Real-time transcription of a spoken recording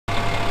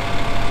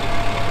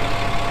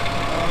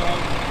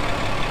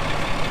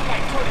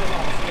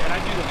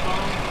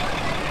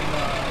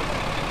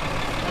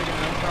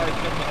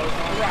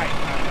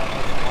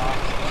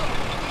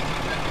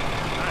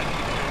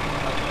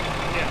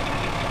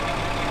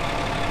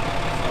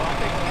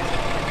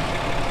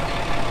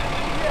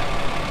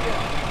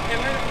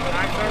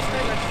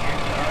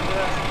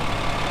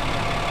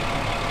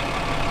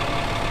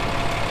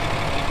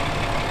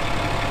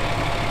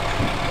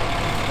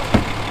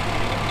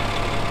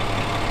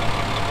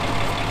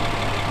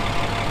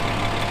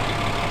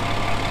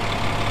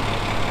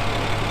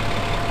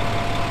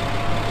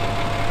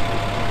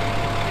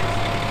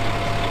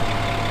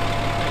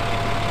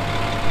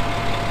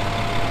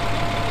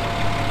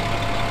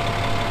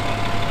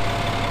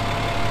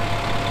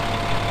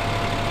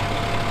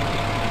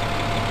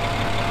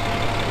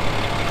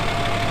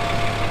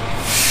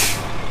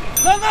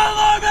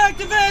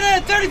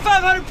activated!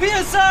 3,500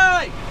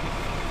 PSI!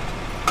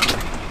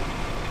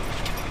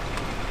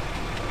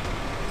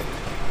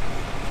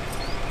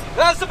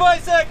 That's the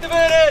device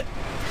activated!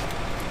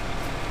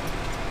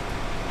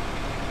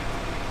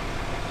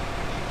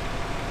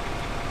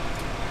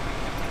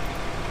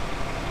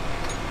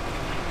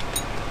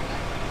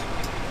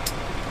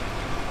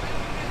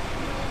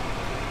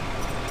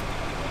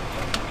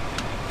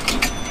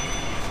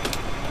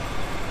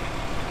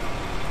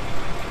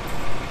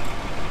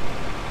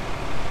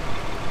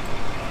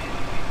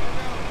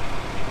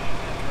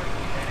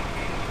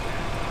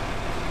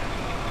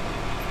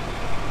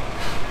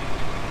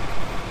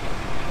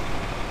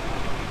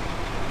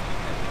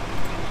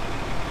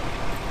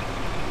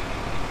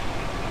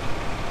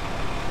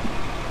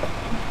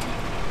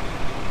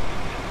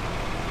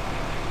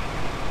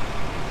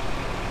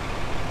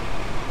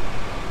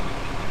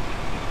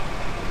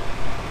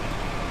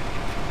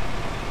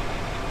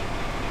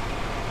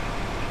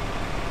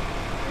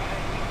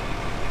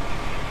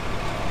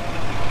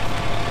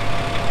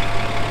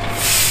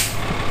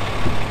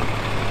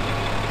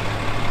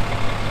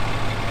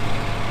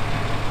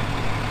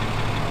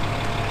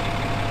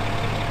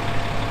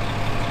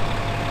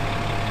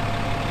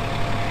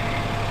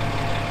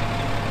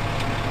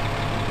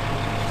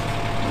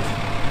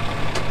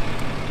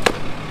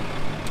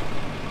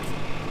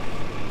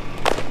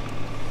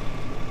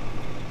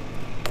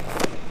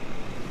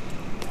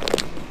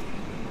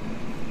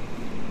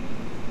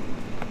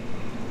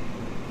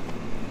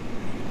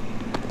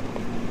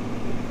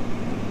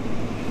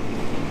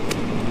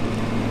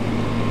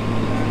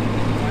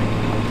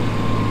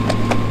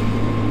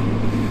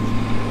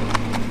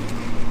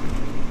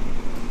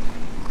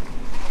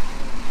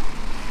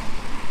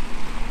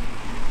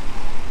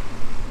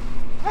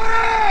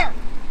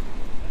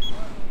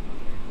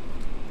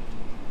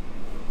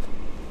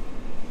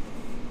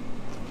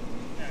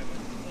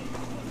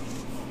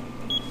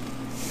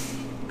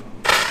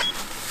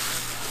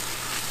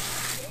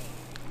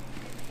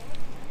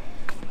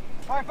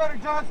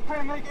 Firefighter Johnson,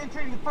 paramedic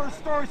entering the first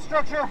story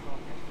structure.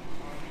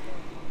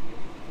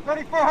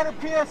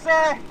 3,400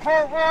 PSI,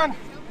 port 1.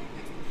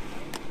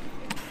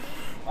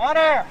 On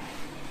air.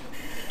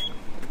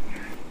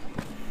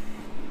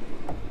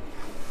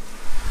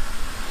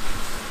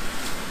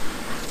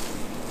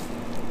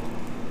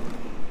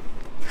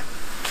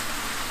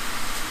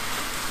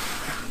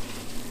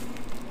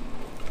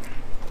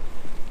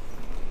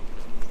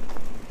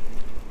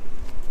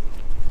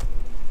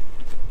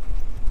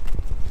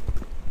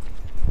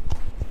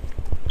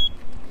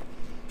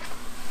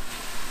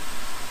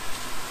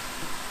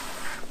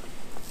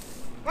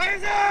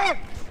 Fires out!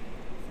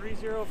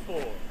 304.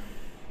 Good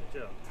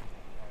job.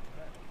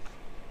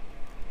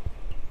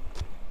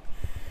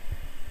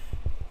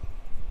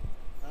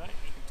 Alright,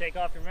 you can take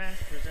off your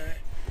mask, present it.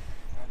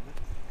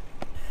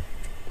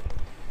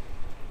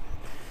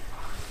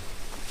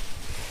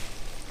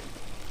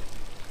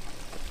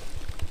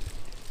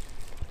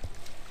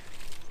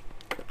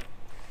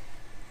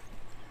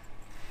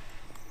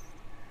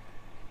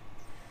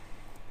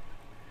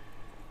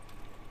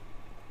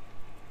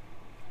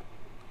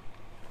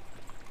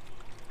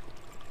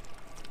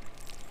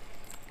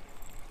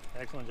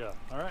 Excellent job.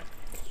 All right.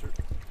 Sure.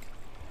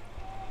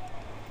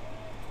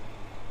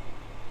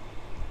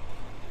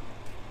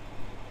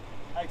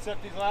 I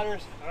accept these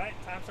ladders. All right.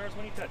 Time starts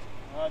when you touch it.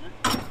 Roger.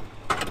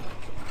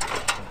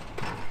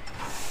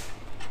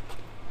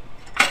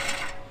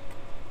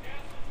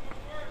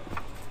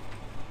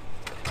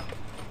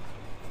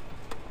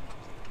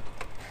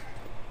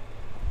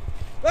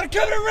 Let it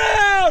coming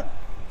around!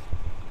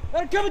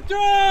 Let it coming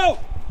through!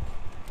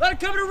 Let it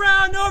coming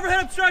around! No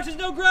overhead obstructions,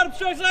 no ground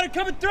obstructions, let it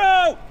coming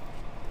through!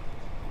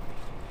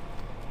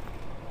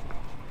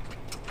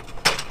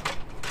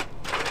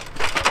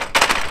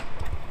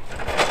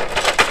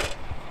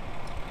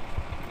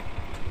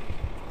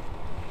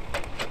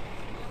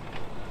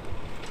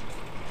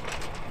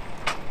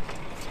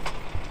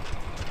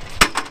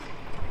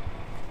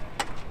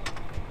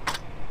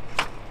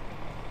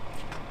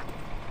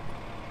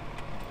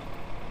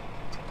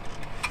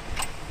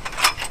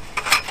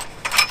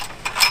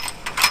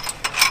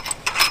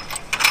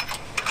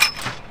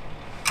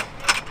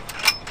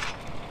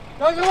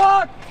 Doesn't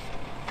lock!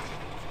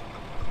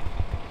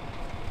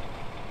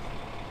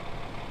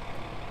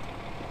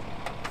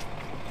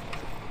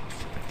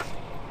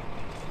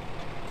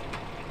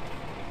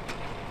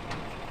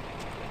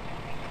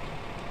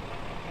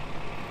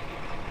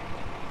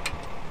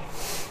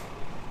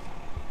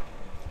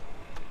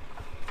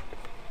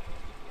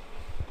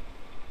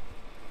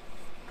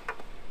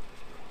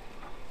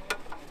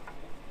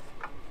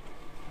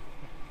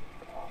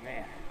 Oh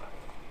man.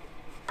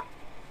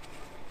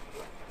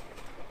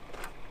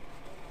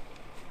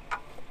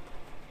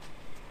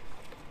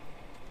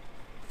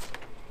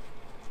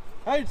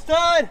 Hey, it's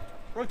tied.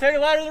 Rotate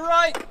your ladder to the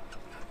right.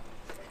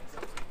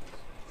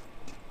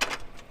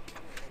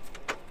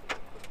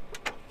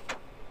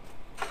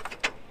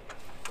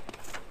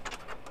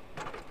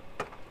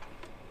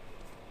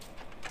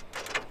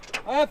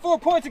 I have 4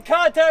 points of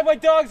contact. My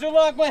dogs are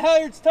locked. My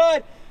halyard's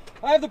tied.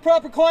 I have the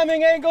proper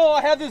climbing angle.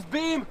 I have this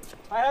beam.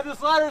 I have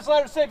this ladder. This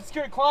ladder is safe and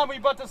secure to climb. We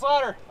butt this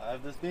ladder. I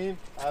have this beam.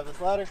 I have this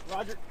ladder.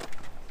 Roger.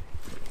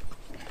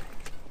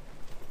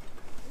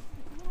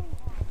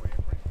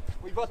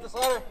 We butt this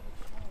ladder.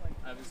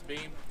 I have this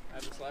beam. I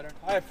have this ladder.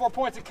 I have 4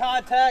 points of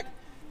contact.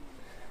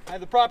 I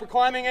have the proper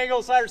climbing angle.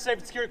 This ladder is safe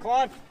and secure to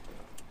climb.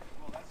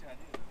 Well, that's the idea.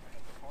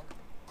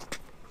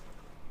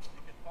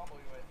 You can fumble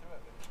your way through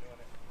it, but you're doing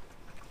it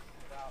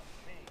without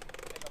me.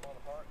 Pick up all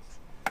the parts.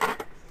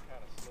 You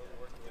kind of slowly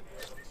work your way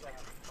through it.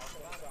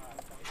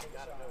 You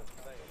gotta know it's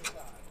safe.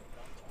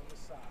 Bounce on the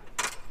side.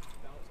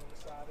 Bounce on the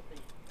side of the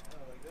beam.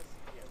 Like this?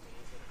 Yes.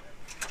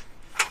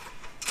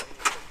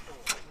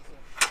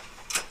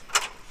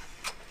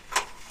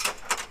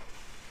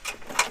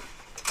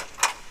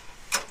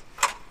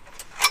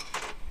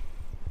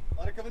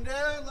 Ladder coming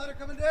down. Ladder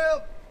coming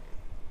down.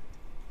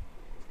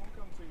 It's gonna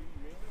come to you.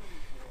 You ain't gonna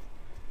reach it.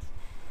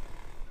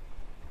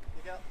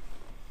 Kick out.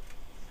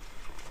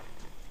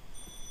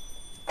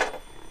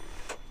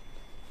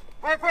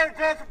 Firefighter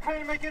Johnson,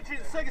 trying to make entry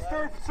to the second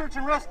story for search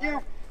and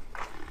rescue.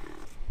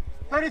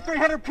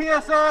 3,300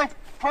 PSI,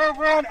 12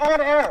 round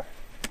on air. Ladder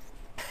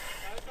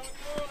coming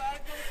through.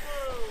 Ladder coming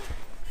through.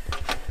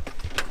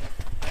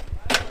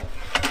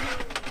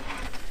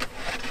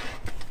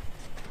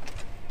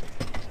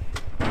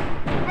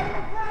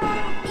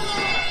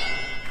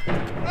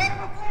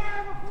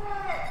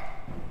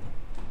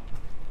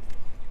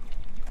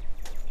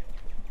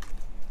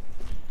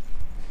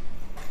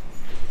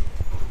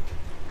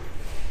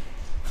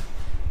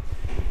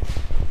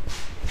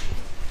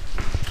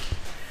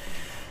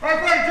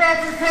 Firefighter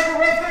Johnson, cover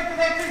one sector,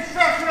 that's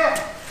instructional.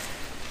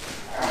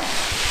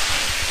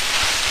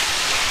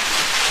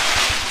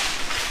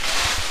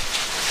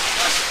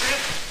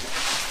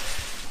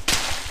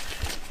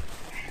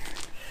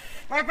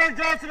 Firefighter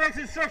Johnson,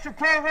 exit structure,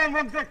 power run,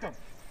 one victim.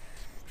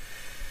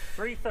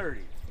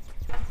 330.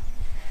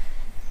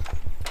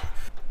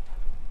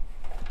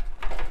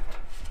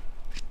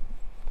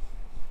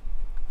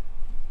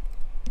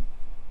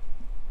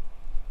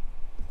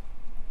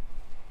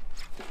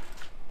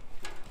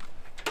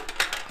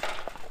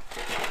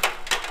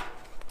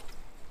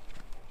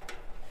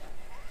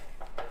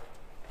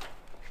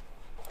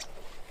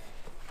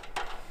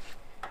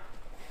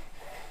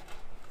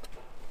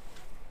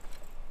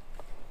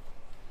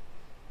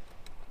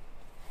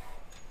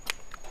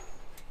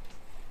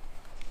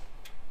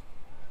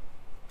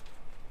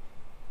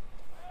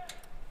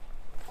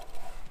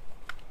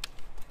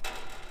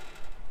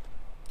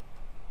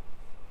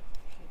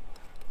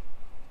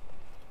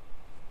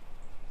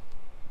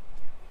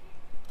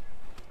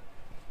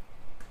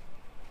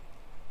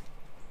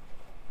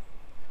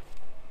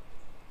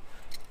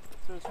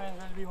 So this fan's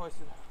ready to be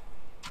hoisted.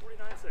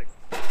 49 seconds.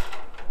 Good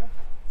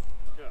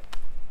job.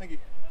 Thank you.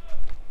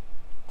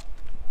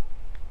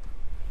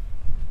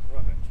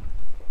 Rough it.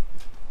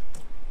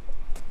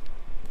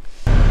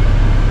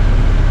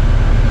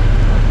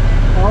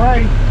 All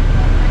right.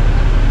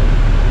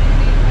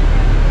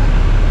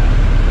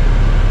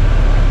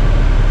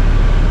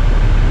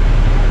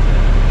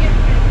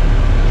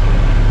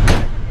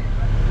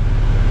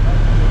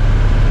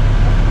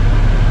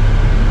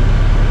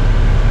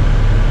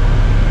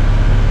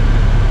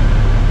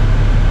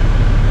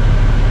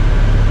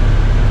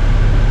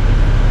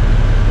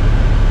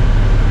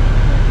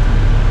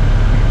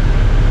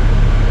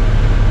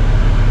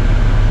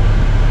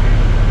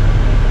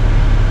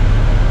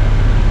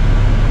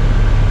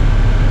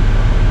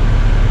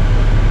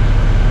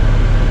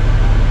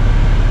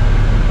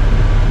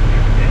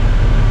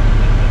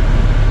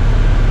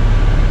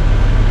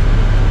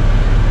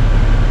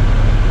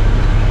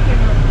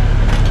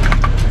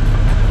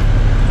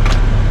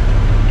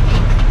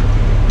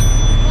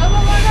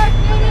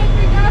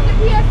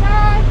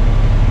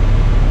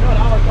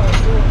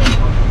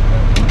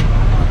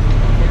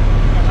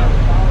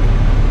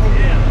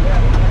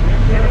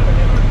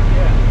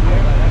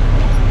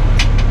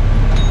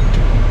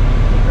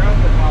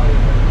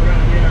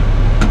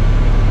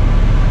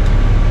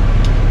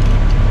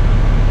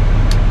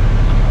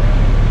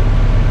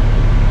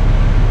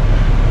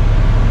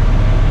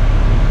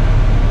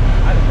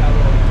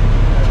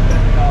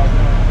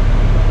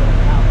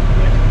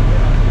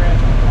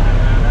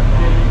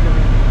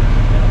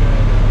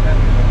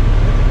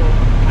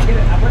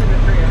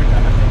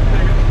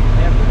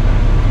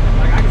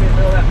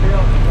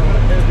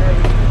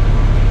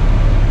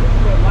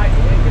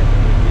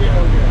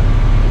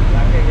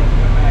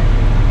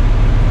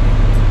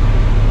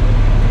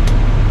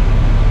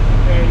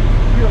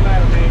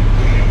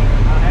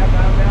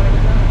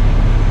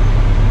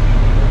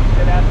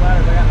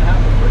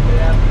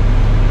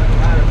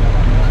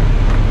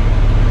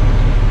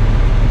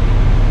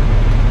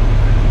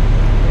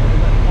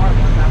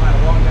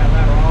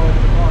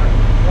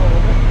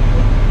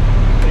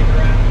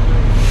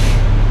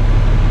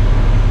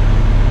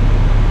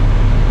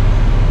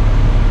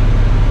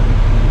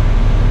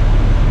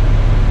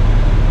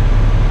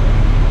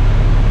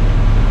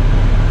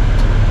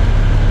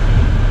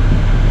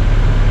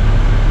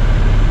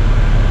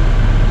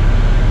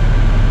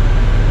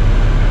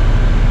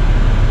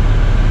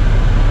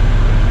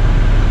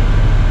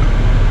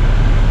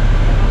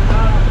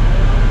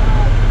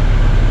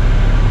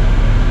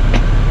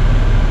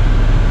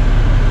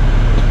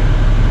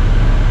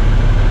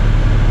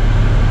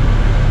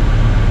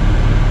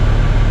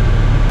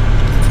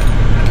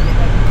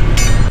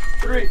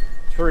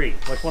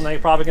 first one they're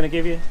probably going to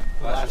give you?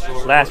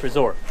 Last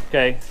resort.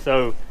 Okay,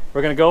 so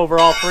we're going to go over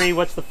all three.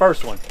 What's the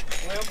first one?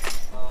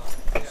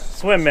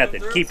 Swim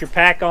method. Keep your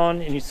pack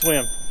on and you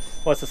swim.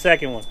 What's the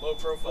second one? Low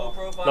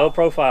profile. Low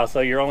profile.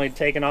 So you're only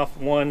taking off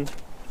one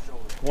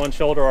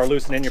shoulder or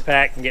loosening your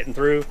pack and getting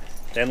through.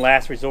 Then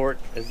last resort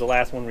is the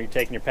last one where you're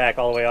taking your pack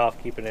all the way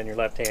off, keeping it in your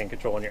left hand,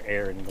 controlling your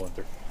air and going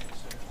through.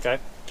 Okay?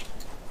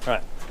 All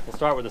right, we'll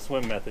start with the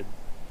swim method.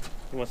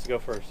 Who wants to go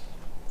first?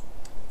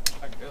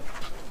 I can go.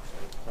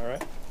 All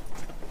right.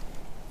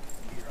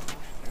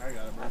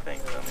 I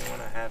think the only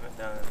one I haven't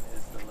done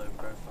is the low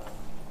profile.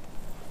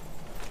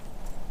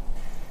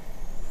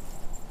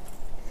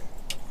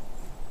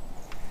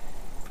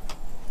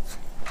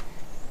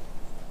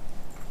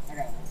 I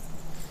got it.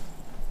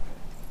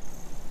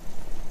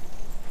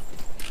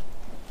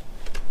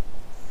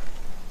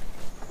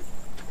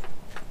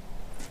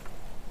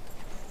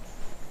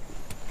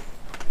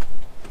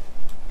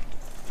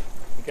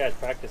 You guys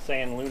practice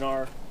saying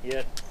lunar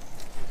yet?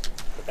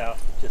 Without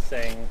just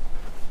saying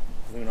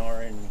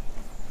lunar and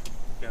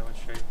Going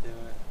straight to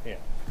it. yeah.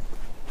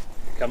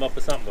 Come up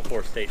with something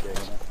before state day. You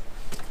know?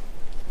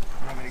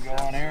 You want me to go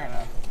on air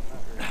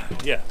or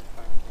not? Yeah.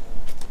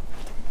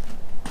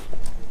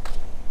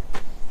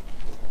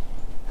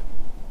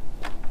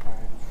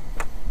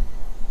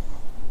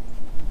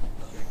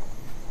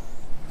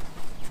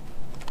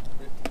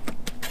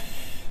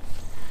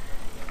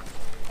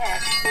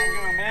 Alright, I'm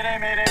doing mayday,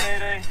 mayday,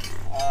 mayday.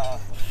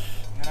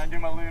 Then I do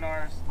my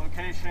lunars.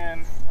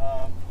 Location,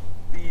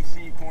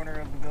 BC corner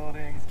of the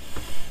building.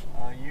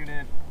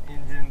 Unit,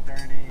 engine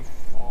 30.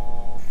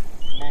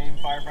 Name,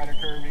 firefighter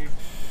Kirby.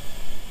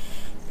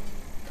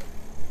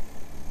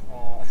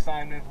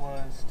 Assignment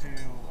was to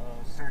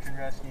search and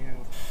rescue,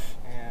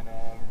 and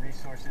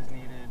resources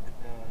needed,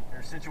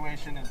 or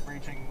situation is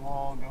breaching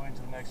wall, go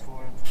into the next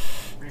floor.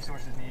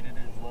 Resources needed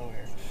is low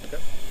air.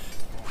 Okay.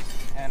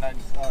 And I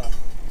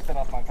set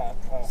off my path.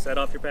 Set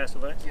off your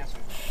passive device. Yes,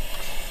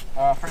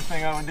 sir. First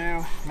thing I would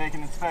do, make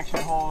an inspection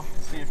hole,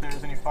 see if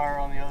there's any fire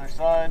on the other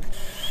side.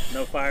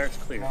 No fire, it's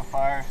clear. No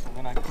fire, so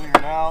then I clear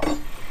it out.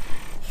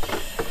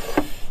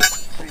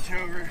 Reach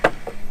over,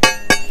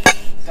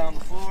 sound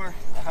the floor.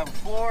 I have a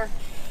floor.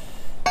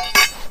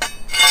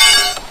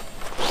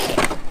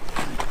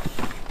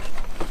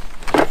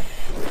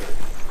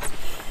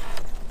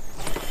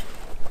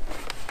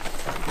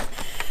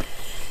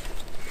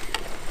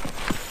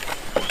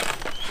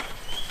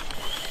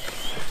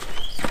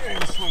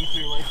 And swim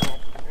through like that,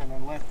 and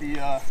then let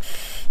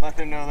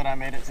them know that I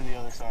made it to the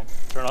other side.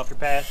 Turn off your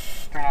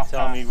pass. Turn off.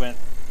 Tell them you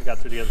got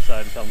through the other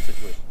side and tell them the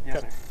situation. Yes,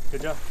 Okay. sir.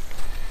 Good job.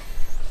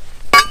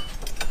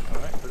 All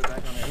right, put it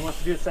back on there. Who wants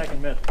to do the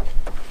second method?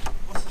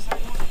 What's the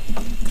second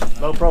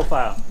one? Low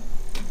profile.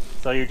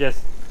 So you're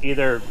just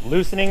either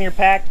loosening your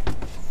pack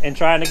and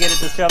trying to get it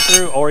to shove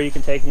through, or you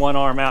can take one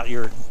arm out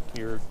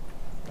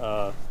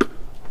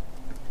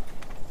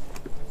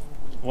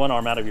one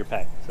arm out of your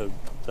pack. So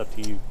it's up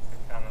to you.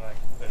 Kind of like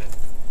put it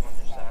on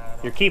your side.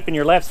 You're keeping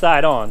your left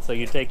side on, so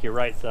you take your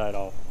right side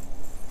off.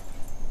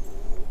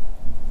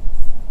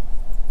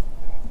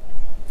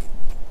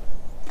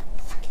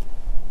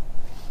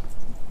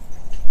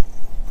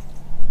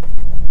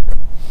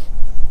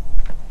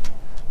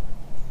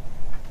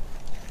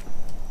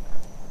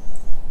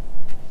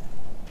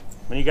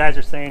 When you guys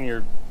are saying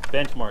your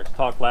benchmarks,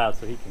 talk loud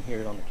so he can hear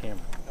it on the camera.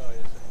 Oh,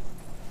 yes,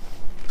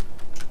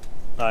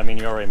 sir. I mean,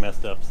 you already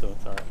messed up, so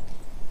it's all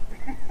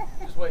right.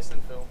 Just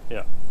wasting film.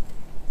 Yeah.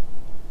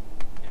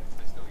 Yeah,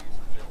 they still use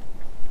film.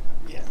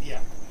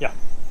 Yeah.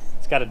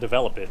 It's got to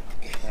develop it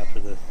after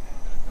this.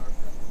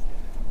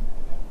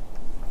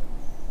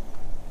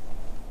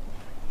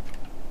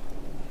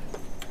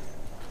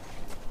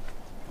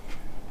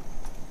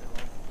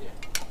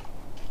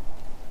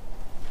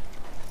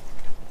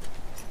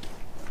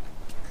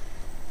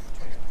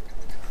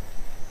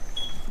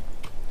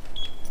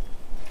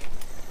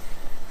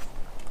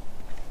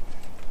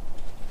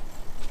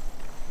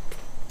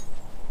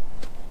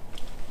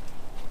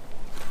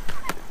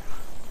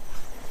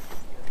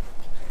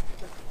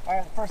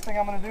 Alright, the first thing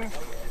I'm going to do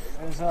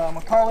is I'm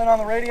going to call in on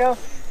the radio.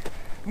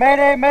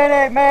 Mayday,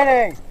 mayday,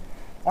 mayday.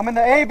 I'm in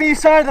the AB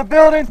side of the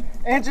building,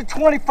 engine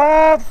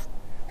 25,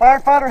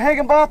 firefighter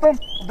Higginbotham.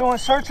 I'm doing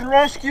search and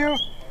rescue.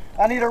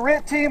 I need a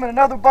RIT team and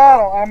another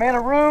bottle. I'm in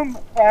a room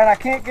and I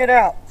can't get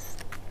out.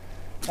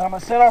 Now I'm going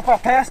to set off my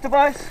pass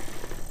device.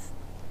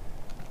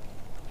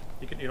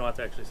 You don't have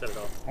to actually set it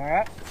off.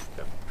 Alright.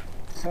 Okay.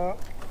 So,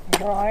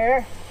 go on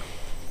here.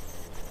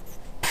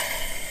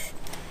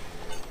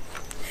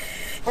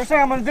 First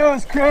thing I'm going to do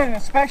is create an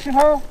inspection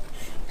hole.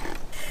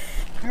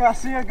 Do I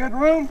see a good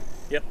room?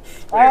 Yep.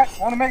 Alright, I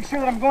want to make sure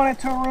that I'm going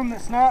into a room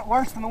that's not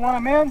worse than the one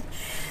I'm in.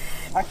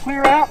 I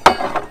clear out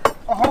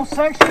a whole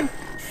section.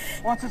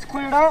 Once it's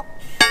cleared out,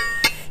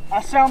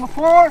 I sound the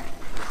floor.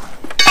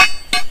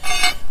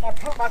 I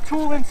put my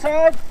tool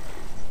inside.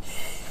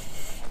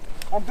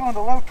 I'm doing the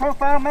low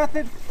profile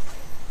method.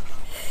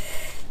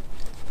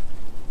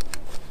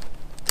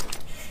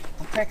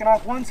 I'm taking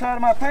off one side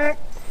of my pack.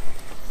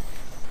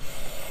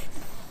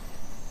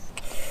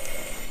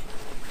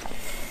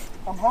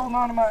 I'm holding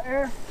on to my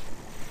air.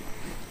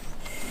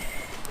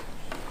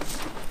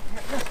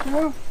 Get this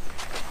through.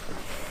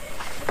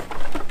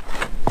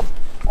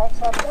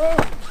 Once I'm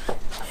through,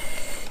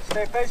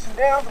 stay facing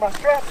down so my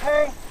straps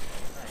hang.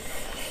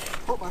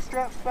 Put my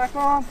straps back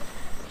on.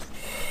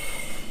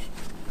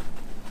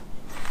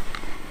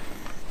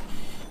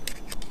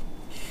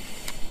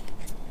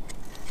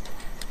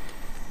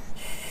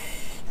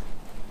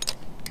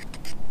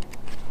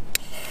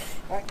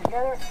 Back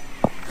together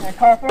and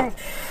car through.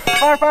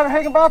 Firefighter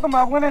Higginbotham,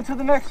 I went into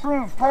the next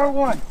room, par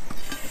 1.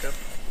 Okay.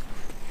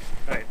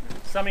 All right.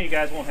 Some of you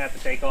guys won't have to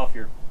take off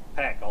your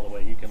pack all the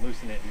way. You can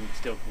loosen it and you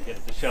still can get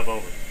it to shove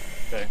over.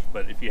 Okay.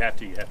 But if you have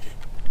to, you have to.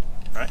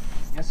 All right.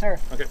 Yes, sir.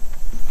 Okay.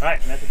 All right.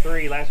 Method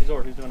 3, last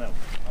resort. Who's doing that one?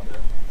 I'll do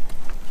it.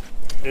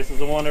 This is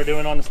the one they're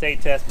doing on the state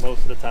test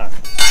most of the time.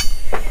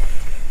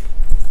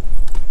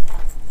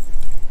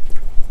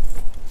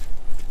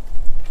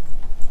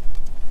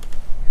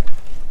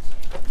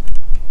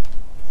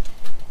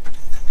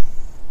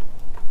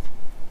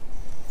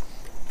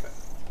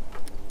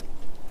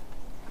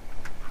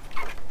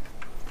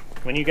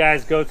 When you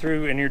guys go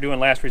through and you're doing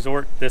last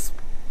resort, this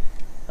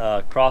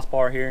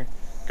crossbar here,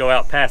 go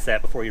out past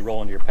that before you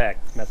roll into your pack.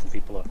 It's messing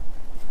people up.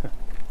 As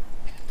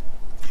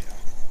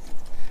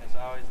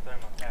I always throw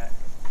my pack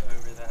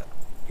over that.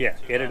 Yeah,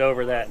 get it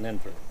over that and then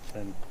through,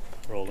 then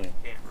roll in.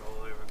 Can't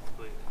roll over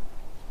completely.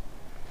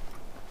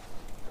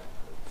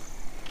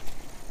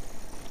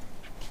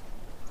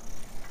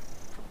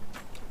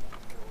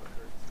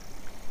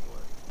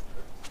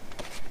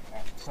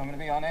 So I'm going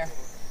to be on there.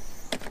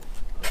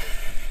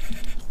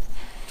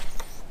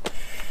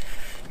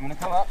 I'm going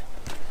to come up.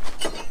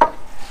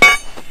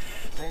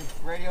 Say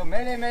radio,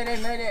 mayday, mayday,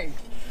 mayday.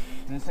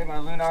 I'm going to say my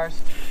lunars.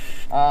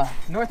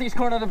 Northeast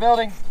corner of the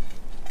building.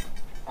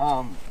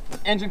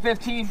 Engine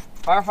 15,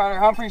 firefighter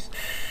Humphreys.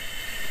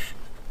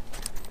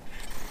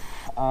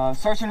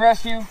 Search and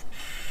rescue.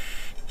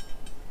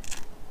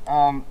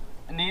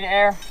 Need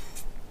air.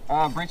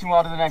 Breaching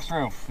wall to the next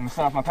room. I'm going to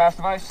set off my pass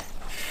device.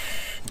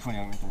 Which one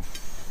do you want me to?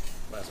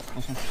 Last one.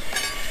 This one.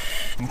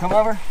 I'm going to come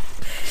over.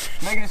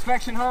 Make an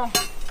inspection hole.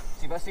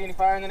 See if I see any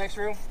fire in the next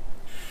room.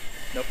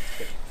 Nope.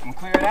 Okay. I'm gonna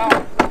clear it out.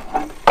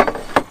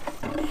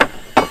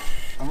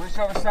 I'm gonna reach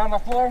over, sound my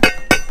floor.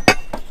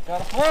 Got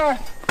a floor.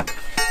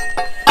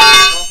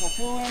 Toss my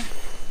tool in.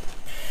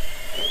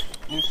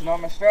 Loosen all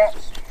my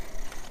straps.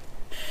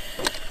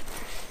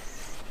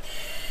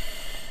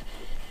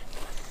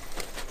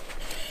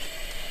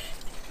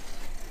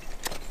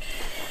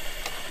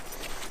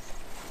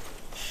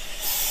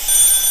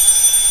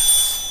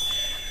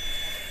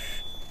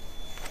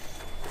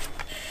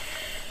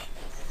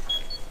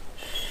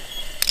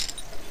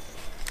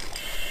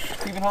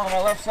 Keeping hold of my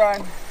left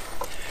side.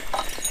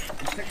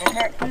 Stick my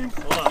pack through.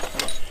 Hold on,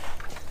 hold on.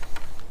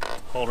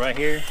 Hold right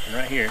here and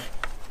right here.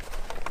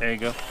 There you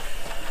go.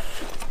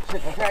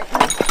 Stick my pack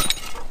through.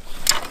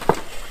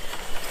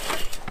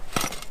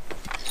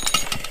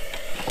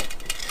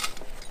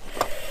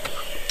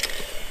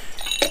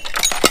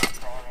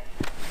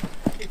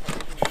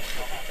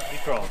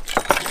 Keep crawling.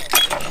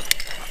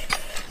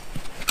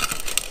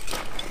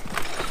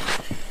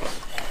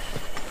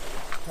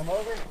 Come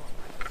over.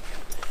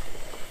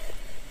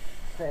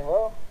 Stay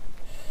low.